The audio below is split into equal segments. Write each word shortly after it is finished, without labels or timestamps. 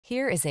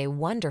Here is a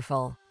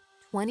wonderful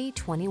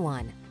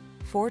 2021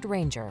 Ford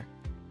Ranger.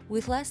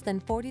 With less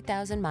than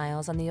 40,000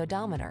 miles on the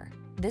odometer,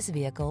 this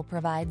vehicle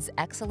provides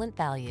excellent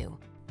value.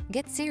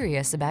 Get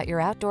serious about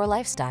your outdoor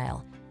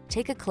lifestyle.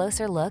 Take a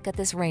closer look at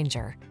this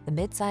Ranger, the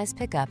midsize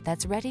pickup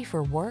that's ready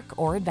for work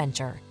or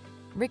adventure.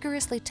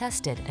 Rigorously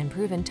tested and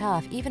proven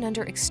tough even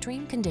under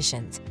extreme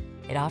conditions,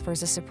 it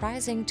offers a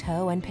surprising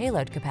tow and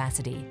payload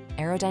capacity,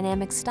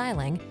 aerodynamic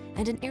styling,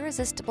 and an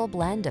irresistible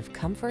blend of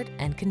comfort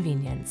and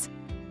convenience.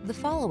 The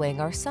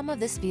following are some of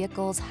this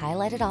vehicle's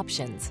highlighted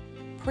options: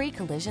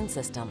 pre-collision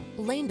system,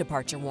 lane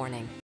departure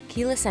warning,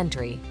 keyless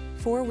entry,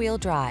 four-wheel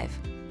drive,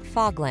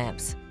 fog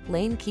lamps,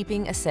 lane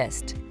keeping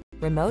assist,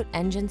 remote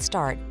engine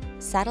start,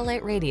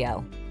 satellite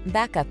radio,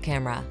 backup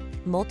camera,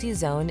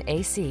 multi-zone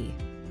AC.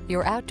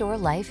 Your outdoor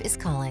life is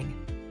calling.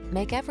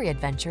 Make every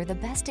adventure the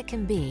best it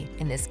can be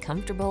in this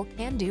comfortable,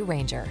 can-do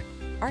Ranger.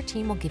 Our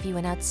team will give you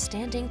an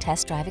outstanding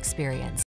test drive experience.